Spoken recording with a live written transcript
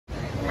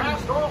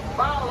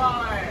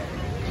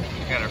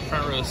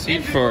a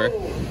seat for?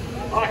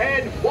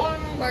 Ahead,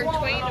 Mark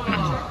Twain.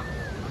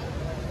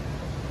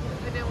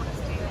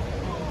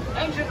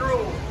 engine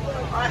room.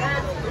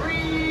 Ahead,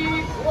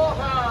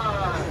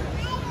 3/4.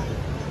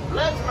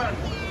 Ledsman,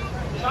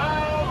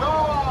 child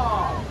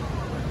off.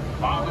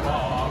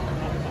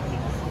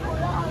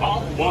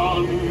 Off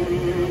one.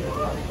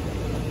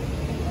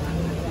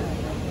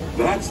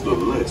 That's the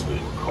leadsman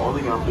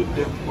calling out the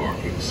depth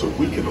markings so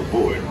we can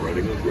avoid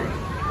running aground.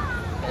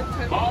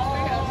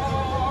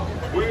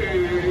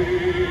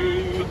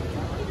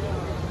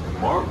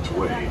 Mark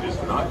Twain is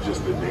not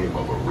just the name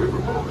of a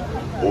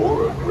riverboat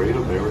or a great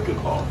American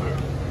author.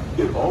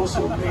 It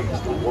also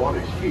means the water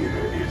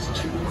here is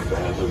 2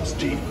 fathoms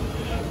deep.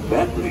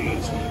 That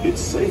means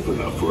it's safe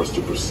enough for us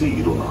to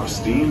proceed on our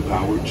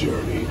steam-powered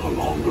journey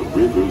along the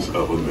rivers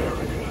of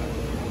America.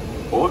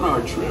 On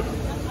our trip,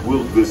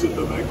 we'll visit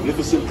the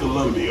magnificent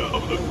Columbia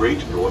of the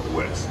Great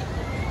Northwest,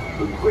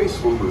 the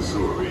graceful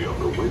Missouri of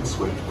the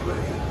windswept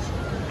plains,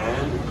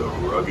 and the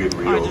rugged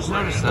Rio I just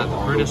noticed that, the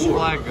along British border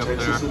flag of up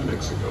Texas there. and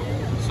Mexico.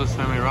 Swiss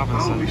Family I'll be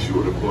Robinson.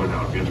 sure to point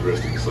out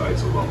interesting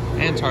sights along the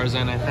way. And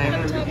Tarzan, I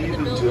think. And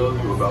even tell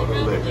you about a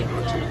legend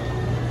or two.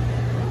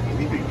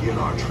 We begin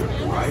our trip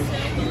right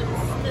here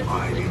on the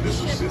mighty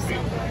Mississippi,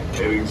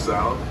 heading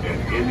south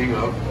and ending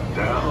up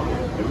down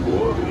in New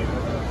Orleans.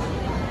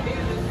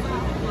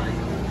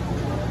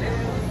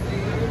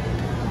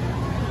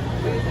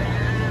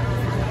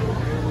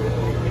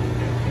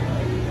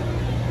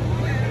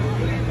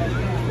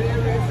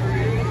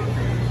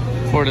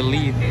 For the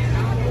lead.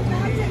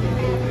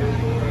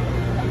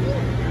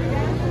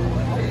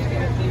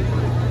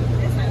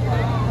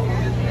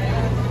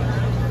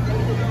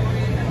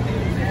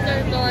 They're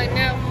in the line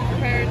now.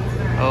 Parents.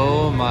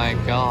 Oh my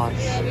gosh.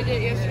 Yeah, we did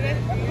it yesterday.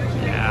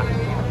 Yeah.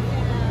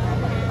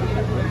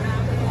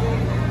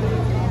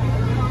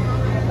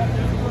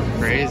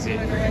 Crazy.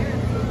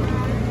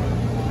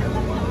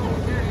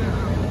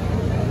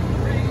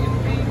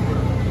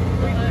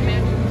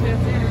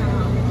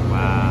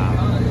 Wow.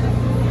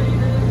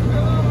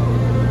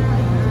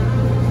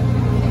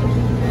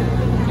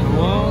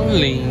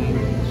 Holy.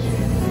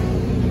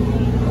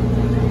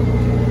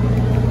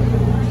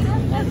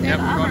 Yep,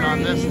 we're going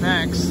on this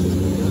next.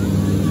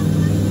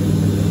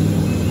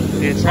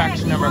 The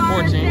attraction number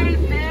 14.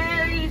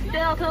 Very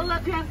still to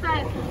look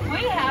inside.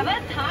 We have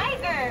a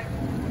tiger.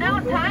 Now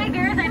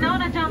tigers are known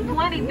to jump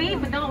 20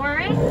 feet, but don't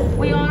worry,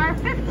 we are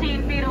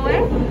 15 feet away.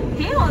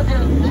 He will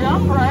just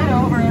jump right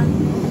over us.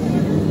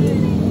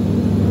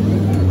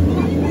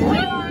 We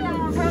are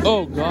now approaching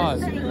Oh God.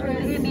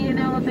 the Indian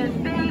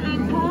elephant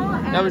bathing pool.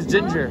 That was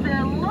Ginger.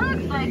 It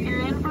looks like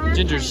you're in for a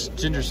Ginger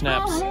The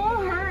snaps. whole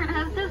herd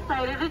has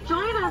decided to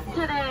join us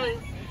today.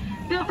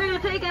 Feel free to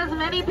take as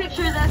many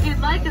pictures as you'd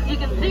like. As you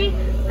can see,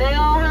 they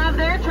all have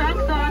their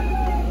trunks on.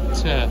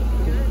 Tch.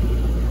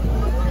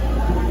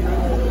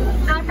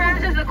 Now,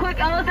 friends, just a quick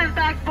elephant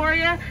fact for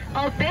you.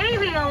 A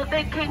baby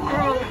elephant can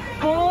grow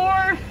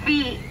 4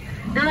 feet.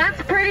 Now,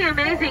 that's pretty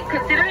amazing,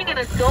 considering an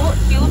adult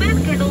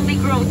human can only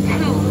grow 2.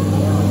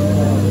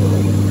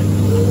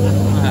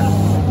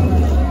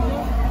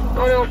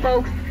 Oh no,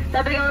 folks.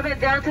 That big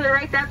elephant down to the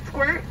right, that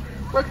squirt.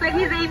 Looks like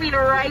he's aiming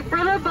right for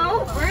the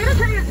boat. We're gonna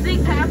try to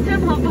sneak past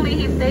him. Hopefully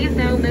he stays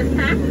down this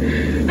time.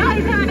 No,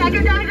 he's coming back.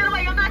 Get down, get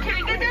away. I'm not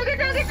kidding. Get down, get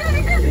down, get down,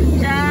 get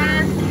down.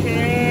 Just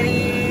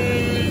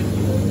kidding.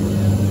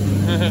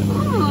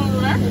 Ooh,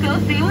 let's go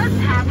see what's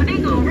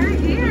happening over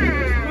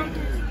here.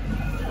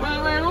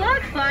 Well, it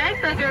looks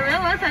like the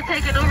gorillas have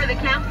taken over the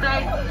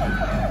campsite.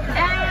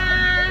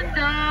 And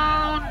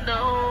oh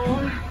no.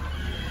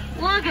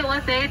 Look at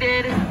what they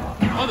did.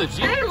 Oh, the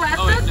Jeep. They left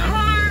Oh, wait, the no.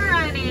 car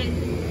running.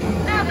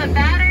 Now the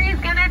battery's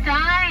gonna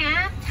die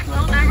and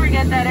we'll never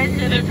get that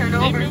engine to turn They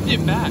over. moved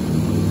it back.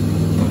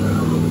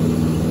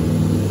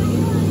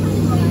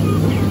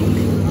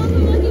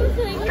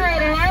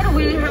 Straight ahead,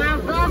 we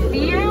have the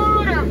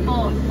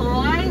beautiful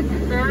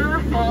Schweitzer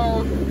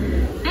Falls.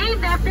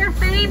 Named after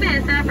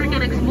famous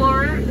African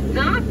explorer,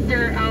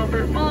 Dr.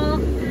 Albert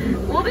Falls.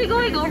 We'll be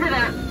going over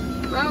that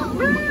a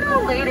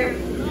little later.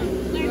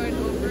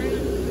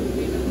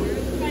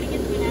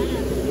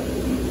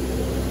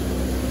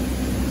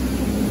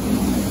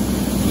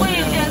 We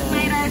just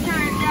made our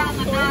turn down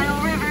the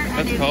Nile River. And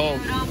That's if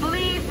cold. you don't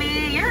believe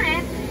me, you're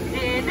in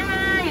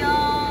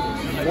denial.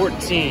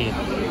 14.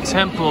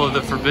 Temple of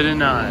the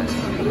Forbidden Eye.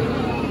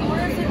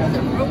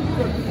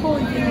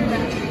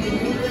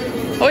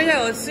 Oh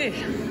yeah, let's see.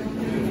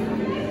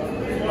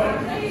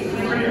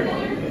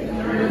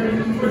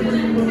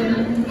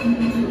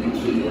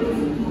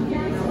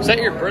 Was that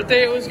your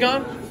birthday it was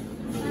gone?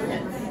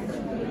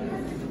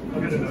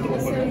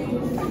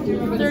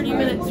 30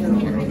 minutes from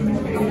here.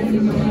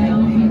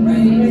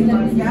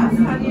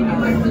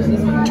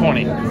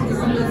 20.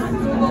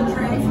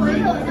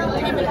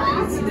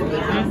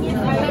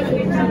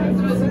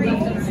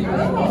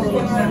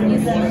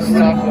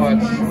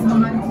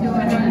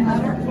 Stopwatch.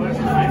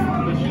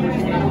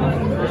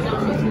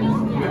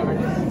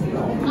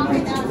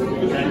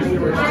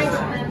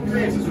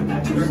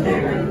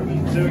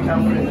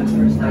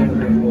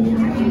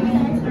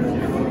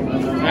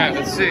 Alright,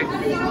 let's see.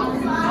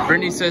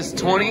 Brittany says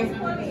 20.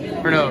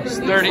 Or no, it's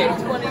 30. 20,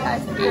 I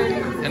said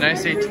 30. And I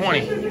say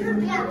 20.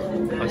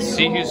 Let's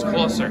see who's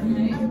closer.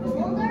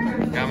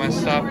 Got my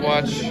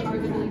stopwatch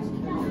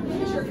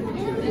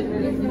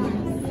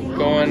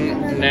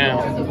going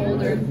now.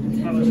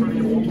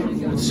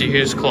 Let's see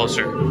who's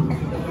closer.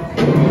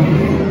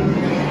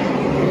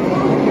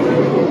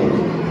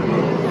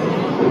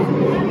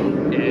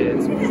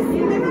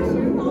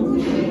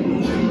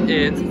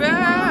 It's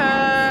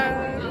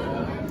bad.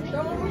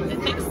 They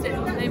fixed it.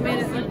 They made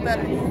it look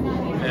better.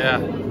 Yeah.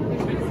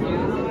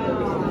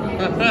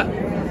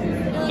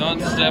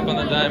 Don't step on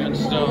the diamond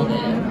stone.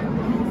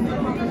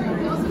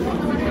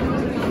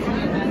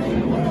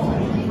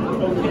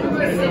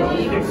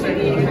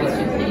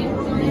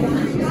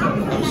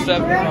 I'm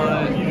stepping on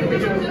it.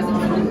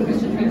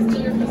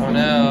 Oh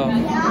no.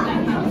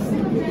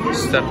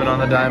 Stepping on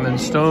the diamond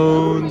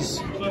stones.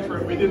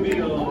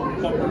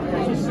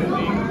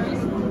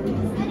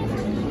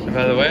 And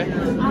by the way,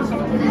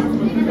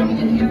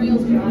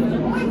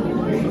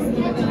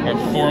 we're at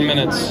 4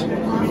 minutes.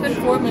 It's been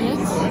 4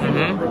 minutes.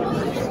 Mm-hmm.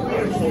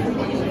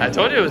 I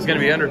told you it was going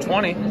to be under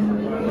 20. Well,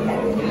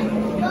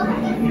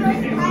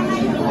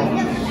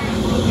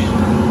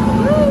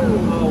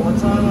 one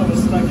time I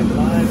was stuck in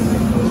line and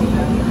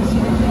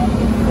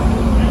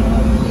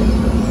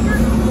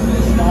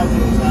I stopped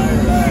the entire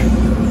ride.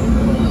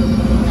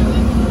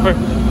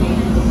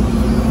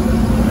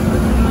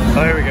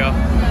 Oh, here we go.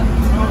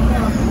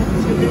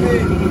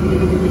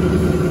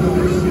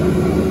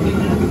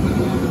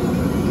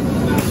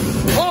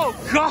 Oh,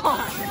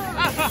 God!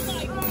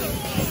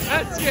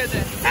 That scared the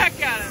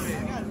heck out of me.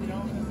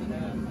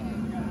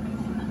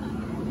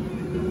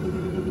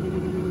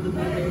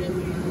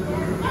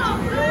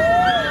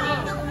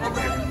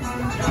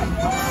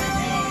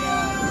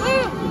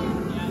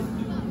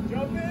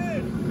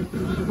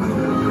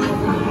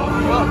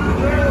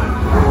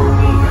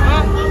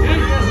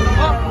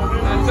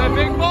 That's a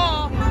big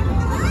ball.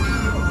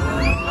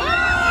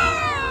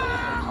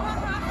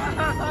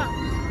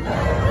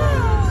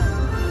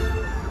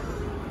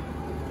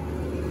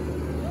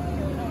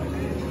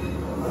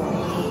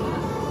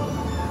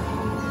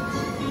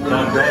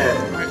 Not bad.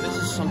 Alright, this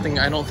is something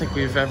I don't think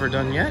we've ever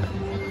done yet.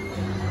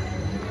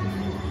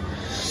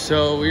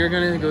 So we are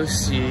gonna go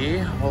see,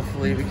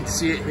 hopefully we can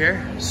see it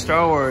here,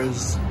 Star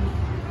Wars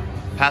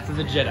Path of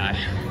the Jedi.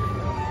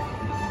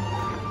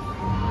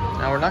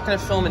 Now we're not gonna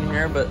film in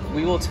here, but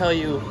we will tell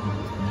you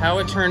how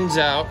it turns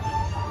out.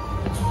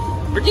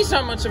 Ricky's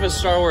not much of a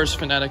Star Wars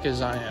fanatic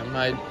as I am.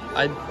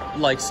 I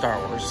like Star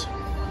Wars.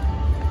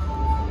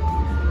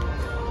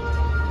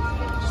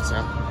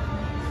 So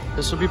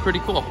this will be pretty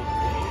cool.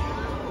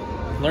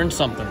 Learned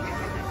something.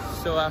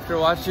 So after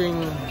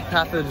watching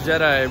Path of the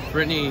Jedi,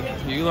 Brittany,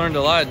 you learned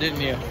a lot,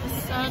 didn't you?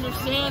 I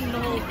understand the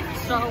whole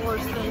Star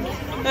Wars thing.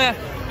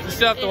 You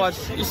still have to watch.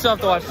 You still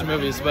have to watch the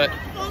movies, but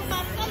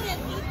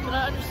But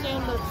I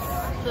understand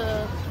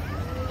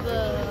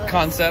the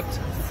concept.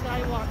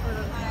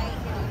 Skywalker,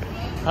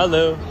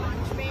 Hello.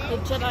 the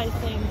Jedi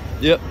thing.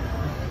 Yep.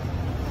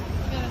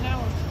 Yeah,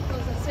 now we're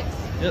closed at 6.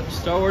 Yep.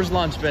 Star Wars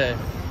launch bay.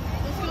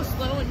 Let's go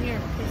slow in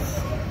here.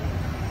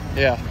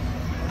 Yeah.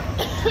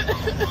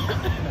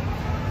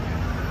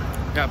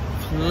 Got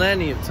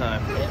plenty of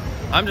time.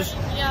 I'm just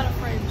Yeah, out of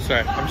frame.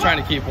 sorry. I'm trying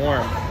to keep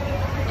warm.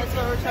 That's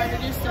why we're trying to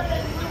do stuff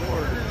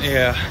indoors.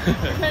 Yeah. We're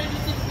trying to do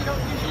things we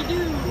don't usually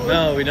do.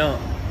 No, we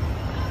don't.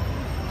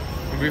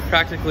 We've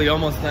practically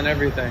almost done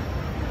everything.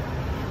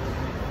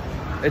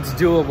 It's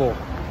doable.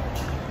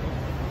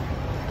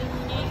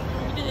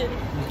 And we did.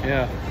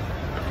 Yeah.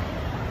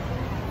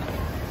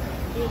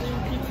 Alien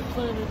Pizza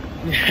Planet.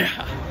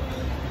 Yeah.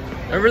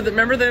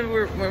 Remember that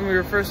when we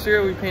were first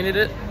here, we painted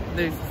it?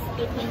 They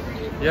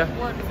painted it. Yeah.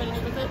 Weren't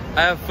finished with it.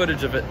 I have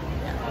footage of it.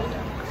 Yeah,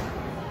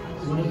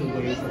 we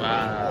know.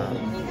 Wow.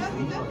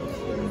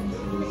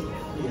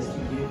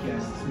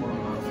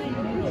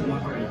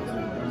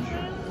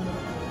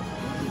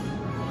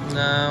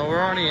 No, we're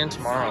already in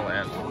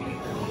Tomorrowland.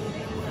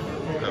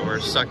 But we're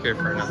stuck here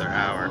for another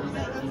hour.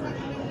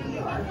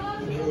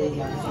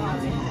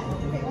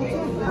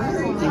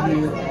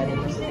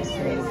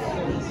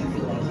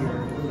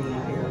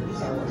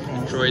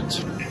 Droid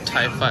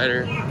TIE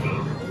Fighter. Is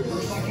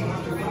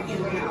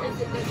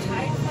it the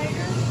TIE Fighter?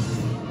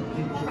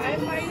 TIE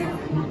Fighter?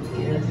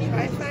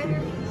 TIE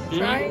Fighter?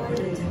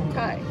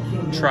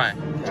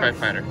 TIE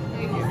Fighter.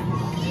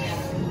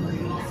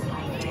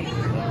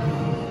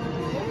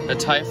 The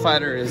TIE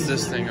Fighter is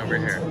this thing over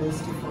here.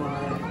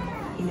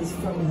 Is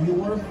from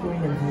your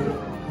point of view.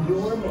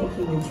 You're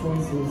making the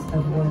choices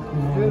of what you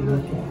want to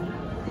look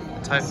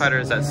at. The TIE Fighter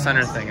is that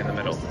center thing in the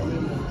middle.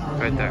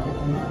 Right there.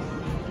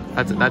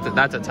 That's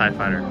a TIE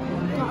Fighter.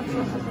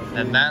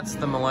 And that's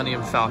the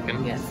Millennium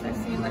Falcon. Yes, I've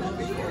seen that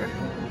before.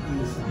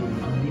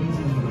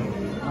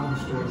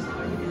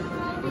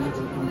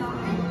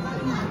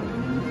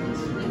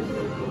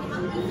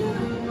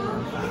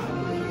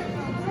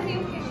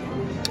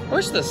 I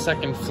wish the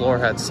second floor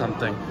had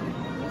something.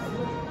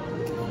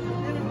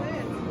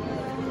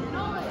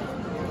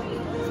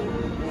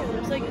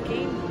 There's like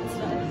games and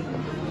stuff.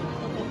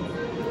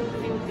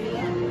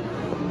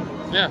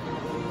 Yeah.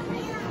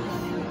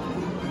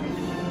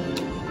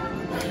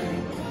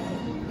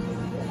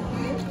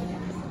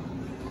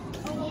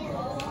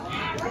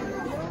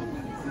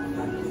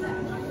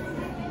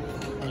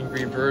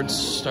 Angry Birds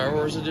Star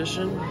Wars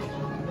Edition.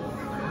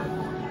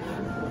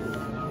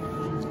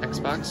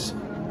 Xbox.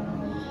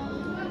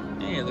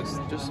 Hey, it looks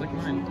just like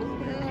mine. I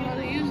don't know how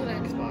to use an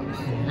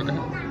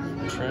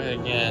Xbox. Try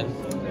again.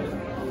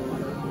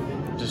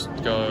 Just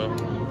go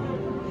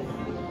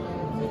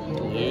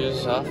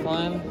use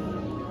offline.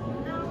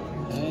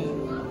 Okay.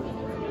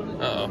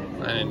 Uh-oh,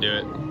 I didn't do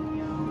it.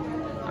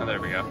 Oh,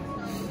 there we go.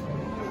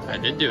 I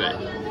did do it.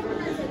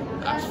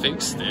 I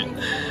fixed it.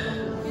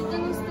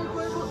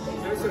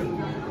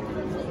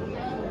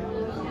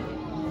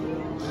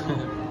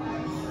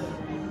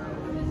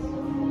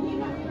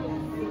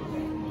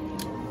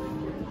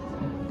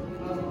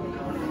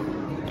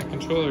 My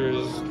controller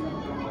is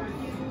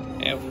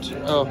out.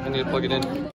 Oh, I need to plug it in.